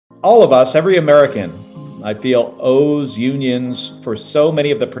All of us, every American, I feel, owes unions for so many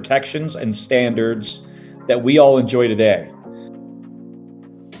of the protections and standards that we all enjoy today.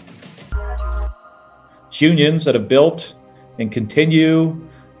 It's unions that have built and continue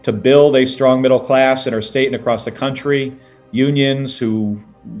to build a strong middle class in our state and across the country, unions who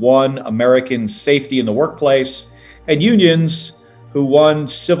won American safety in the workplace, and unions who won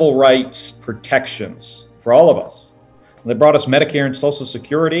civil rights protections for all of us. They brought us Medicare and Social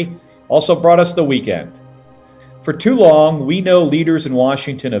Security, also brought us the weekend. For too long, we know leaders in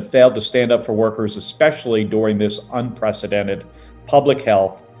Washington have failed to stand up for workers, especially during this unprecedented public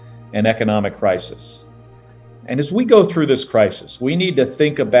health and economic crisis. And as we go through this crisis, we need to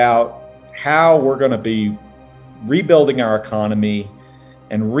think about how we're going to be rebuilding our economy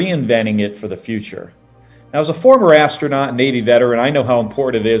and reinventing it for the future. Now, as a former astronaut and Navy veteran, I know how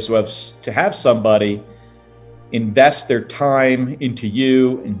important it is to have somebody invest their time into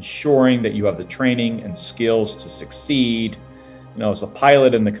you, ensuring that you have the training and skills to succeed. As a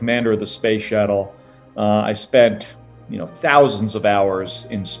pilot and the commander of the space shuttle, I spent thousands of hours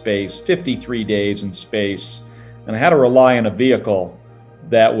in space, 53 days in space, and I had to rely on a vehicle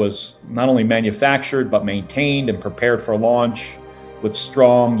that was not only manufactured but maintained and prepared for launch with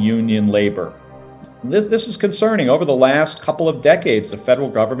strong union labor. This is concerning. Over the last couple of decades, the federal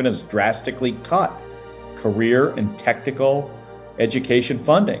government has drastically cut career and technical education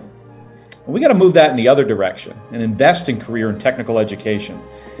funding. And we got to move that in the other direction and invest in career and technical education.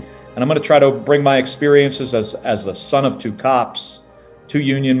 And I'm going to try to bring my experiences as the son of two cops, two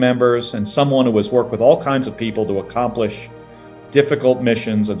union members, and someone who has worked with all kinds of people to accomplish difficult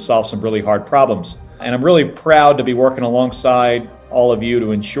missions and solve some really hard problems. And I'm really proud to be working alongside all of you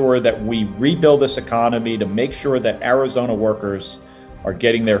to ensure that we rebuild this economy, to make sure that Arizona workers are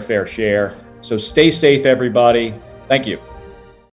getting their fair share. So stay safe, everybody. Thank you.